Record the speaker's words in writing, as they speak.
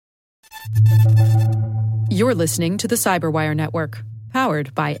You're listening to the Cyberwire Network,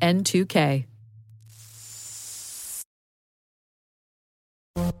 powered by N2K.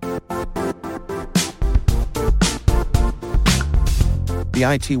 The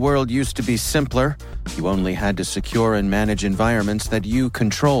IT world used to be simpler. You only had to secure and manage environments that you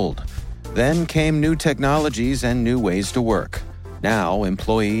controlled. Then came new technologies and new ways to work. Now,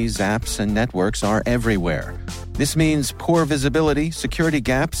 employees, apps, and networks are everywhere. This means poor visibility, security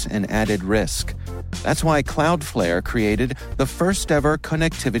gaps, and added risk. That's why Cloudflare created the first-ever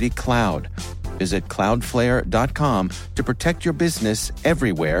connectivity cloud. Visit cloudflare.com to protect your business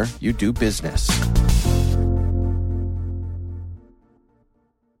everywhere you do business.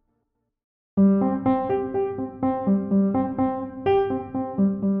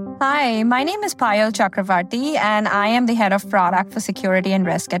 Hi, my name is Payal Chakravarty, and I am the head of product for security and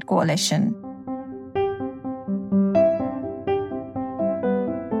risk at Coalition.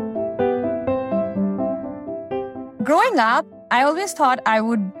 Growing up, I always thought I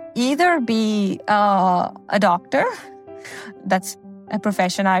would either be a doctor, that's a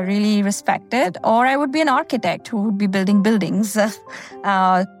profession I really respected, or I would be an architect who would be building buildings,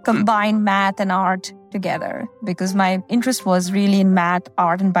 combine math and art together, because my interest was really in math,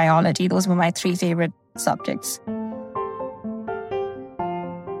 art, and biology. Those were my three favorite subjects.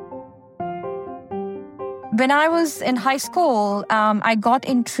 When I was in high school, I got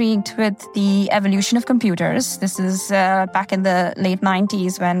intrigued with the evolution of computers. This is back in the late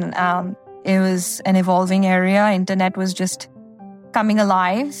 90s when it was an evolving area. Internet was just coming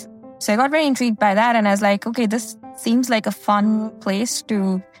alive. So I got very intrigued by that. And I was like, okay, this seems like a fun place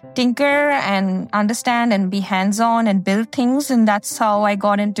to tinker and understand and be hands-on and build things. And that's how I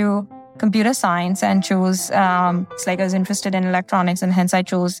got into computer science and chose, it's like I was interested in electronics, and hence I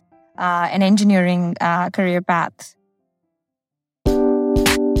chose an engineering career path.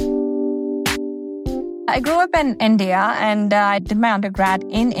 I grew up in India, and I did my undergrad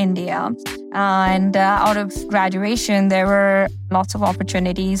in India. And out of graduation, there were lots of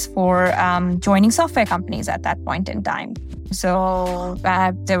opportunities for joining software companies at that point in time. So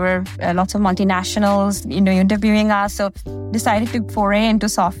there were lots of multinationals, interviewing us. So decided to foray into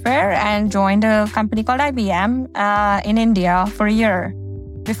software and joined a company called IBM in India for a year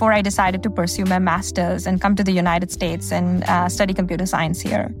before I decided to pursue my master's and come to the United States and study computer science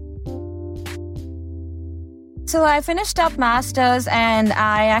here. So I finished up master's, and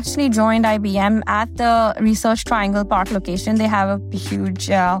I actually joined IBM at the Research Triangle Park location. They have a huge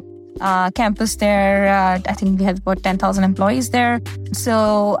campus there. I think we have about 10,000 employees there.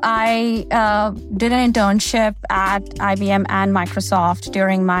 So I did an internship at IBM and Microsoft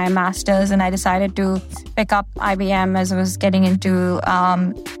during my master's, and I decided to pick up IBM as I was getting into.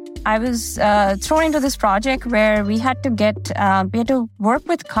 I was thrown into this project where we had to work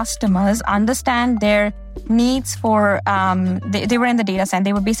with customers, understand their needs for, they were in the data center.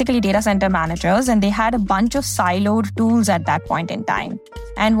 They were basically data center managers, and they had a bunch of siloed tools at that point in time.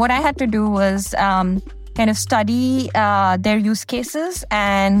 And what I had to do was kind of study their use cases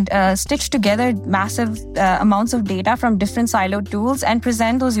and stitch together massive amounts of data from different siloed tools and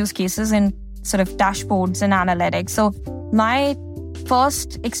present those use cases in sort of dashboards and analytics. So my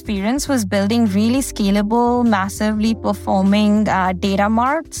first experience was building really scalable, massively performing data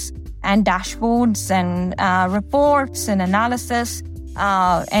marts and dashboards and reports and analysis,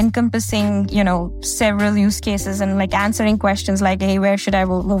 encompassing, several use cases and like answering questions like, hey, where should I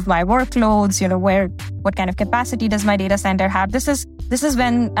move my workloads? What kind of capacity does my data center have? This is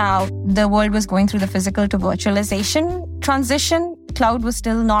when the world was going through the physical to virtualization transition. Cloud was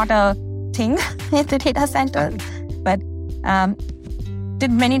still not a thing in the data center, but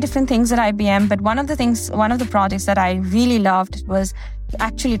did many different things at IBM. But one of the projects that I really loved was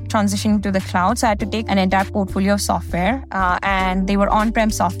actually transitioning to the cloud. So I had to take an entire portfolio of software, and they were on-prem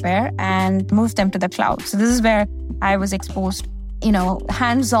software, and move them to the cloud. So this is where I was exposed,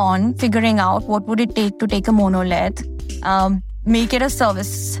 hands-on, figuring out what would it take to take a monolith, make it a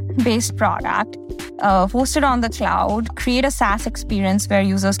service-based product, host it on the cloud, create a SaaS experience where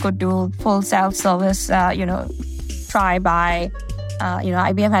users could do full self-service, try, buy.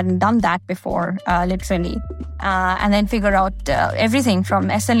 IBM hadn't done that before, literally. And then figure out everything from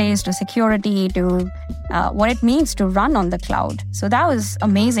SLAs to security to what it means to run on the cloud. So that was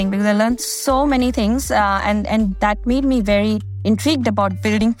amazing because I learned so many things, and that made me very intrigued about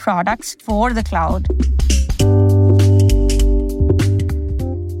building products for the cloud.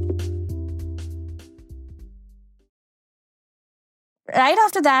 Right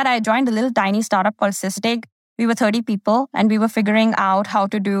after that, I joined a little tiny startup called Sysdig. We were 30 people, and we were figuring out how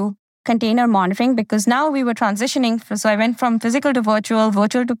to do container monitoring, because now we were transitioning. So I went from physical to virtual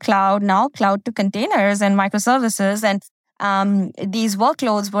to cloud, now cloud to containers and microservices. And these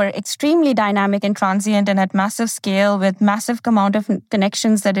workloads were extremely dynamic and transient and at massive scale with massive amount of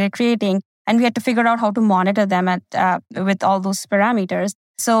connections that they're creating. And we had to figure out how to monitor them with all those parameters.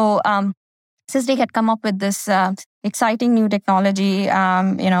 So Sysdig had come up with this exciting new technology,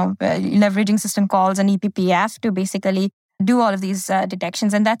 leveraging system calls and ePPF to basically do all of these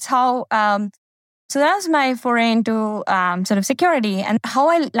detections. And that's how, so that was my foray into sort of security. And how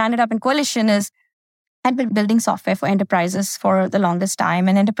I landed up in Coalition is I'd been building software for enterprises for the longest time.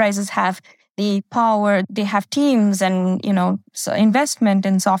 And enterprises have the power, they have teams and, so investment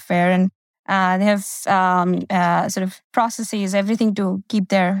in software, and they have sort of processes, everything to keep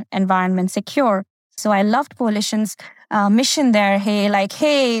their environment secure. So I loved Coalition's mission there. Hey,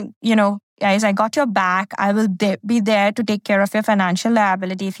 guys, I got your back. I will be there to take care of your financial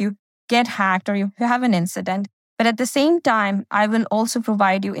liability if you get hacked or you have an incident. But at the same time, I will also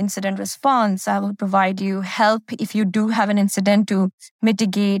provide you incident response. I will provide you help if you do have an incident to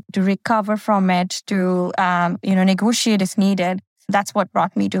mitigate, to recover from it, to negotiate if needed. That's what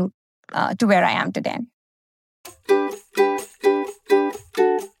brought me to where I am today.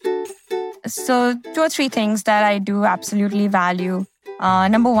 So 2 or 3 things that I do absolutely value.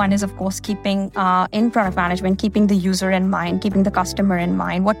 Number one is, of course, keeping in product management, keeping the user in mind, keeping the customer in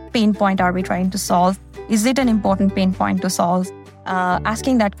mind. What pain point are we trying to solve? Is it an important pain point to solve?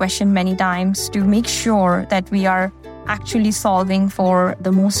 Asking that question many times to make sure that we are actually solving for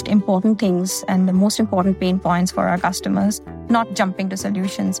the most important things and the most important pain points for our customers, not jumping to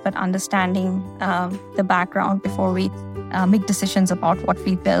solutions, but understanding the background before we make decisions about what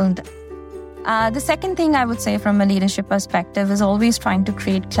we build. The second thing I would say from a leadership perspective is always trying to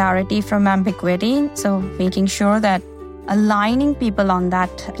create clarity from ambiguity. So making sure that aligning people on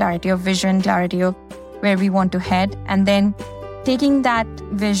that clarity of vision, clarity of where we want to head, and then taking that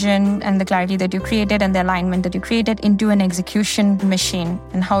vision and the clarity that you created and the alignment that you created into an execution machine.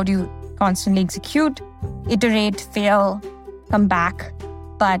 And how do you constantly execute, iterate, fail, come back,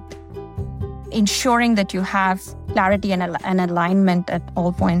 but ensuring that you have clarity and alignment at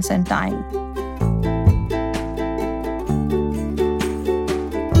all points in time.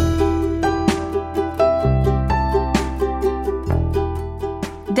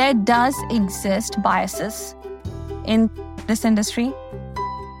 There does exist biases in this industry.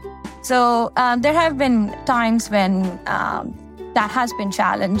 So there have been times when that has been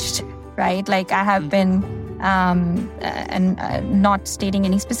challenged, right? Like I have been, not stating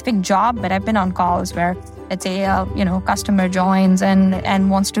any specific job, but I've been on calls where let's say customer joins and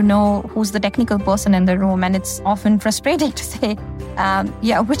wants to know who's the technical person in the room, and it's often frustrating to say,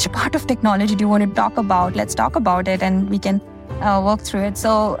 which part of technology do you want to talk about? Let's talk about it, and we can work through it.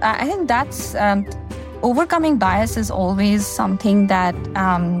 So I think that's overcoming bias is always something that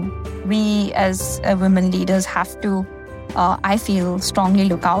we as women leaders have to, I feel, strongly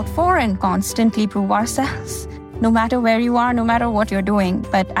look out for and constantly prove ourselves, no matter where you are, no matter what you're doing.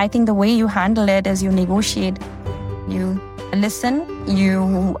 But I think the way you handle it is you negotiate, you listen,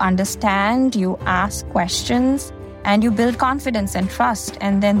 you understand, you ask questions, and you build confidence and trust.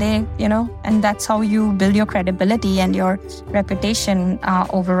 And then and that's how you build your credibility and your reputation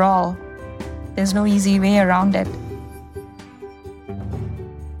overall. There's no easy way around it.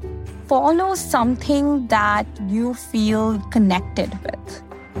 Follow something that you feel connected with.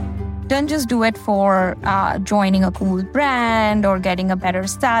 Don't just do it for joining a cool brand or getting a better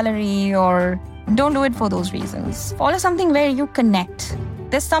salary, or don't do it for those reasons. Follow something where you connect.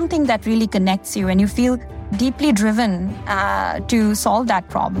 There's something that really connects you and you feel deeply driven to solve that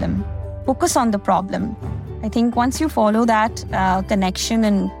problem. Focus on the problem. I think once you follow that connection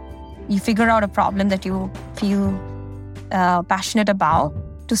and you figure out a problem that you feel passionate about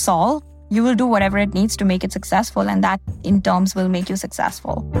to solve, you will do whatever it needs to make it successful, and that in terms will make you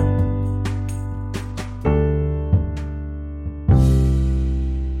successful.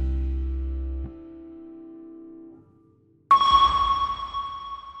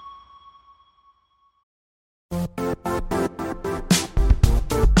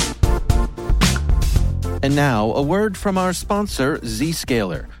 And now, a word from our sponsor,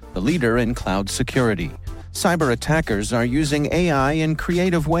 Zscaler, the leader in cloud security. Cyber attackers are using AI in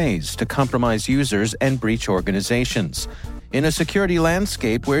creative ways to compromise users and breach organizations. In a security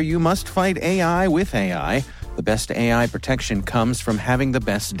landscape where you must fight AI with AI, the best AI protection comes from having the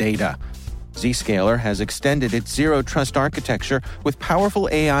best data. Zscaler has extended its zero-trust architecture with powerful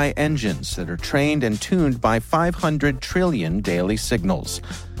AI engines that are trained and tuned by 500 trillion daily signals.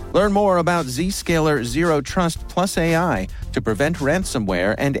 Learn more about Zscaler Zero Trust Plus AI to prevent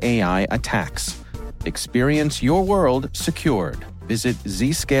ransomware and AI attacks. Experience your world secured. Visit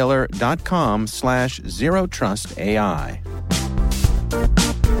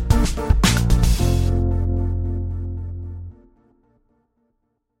zscaler.com/zerotrustai.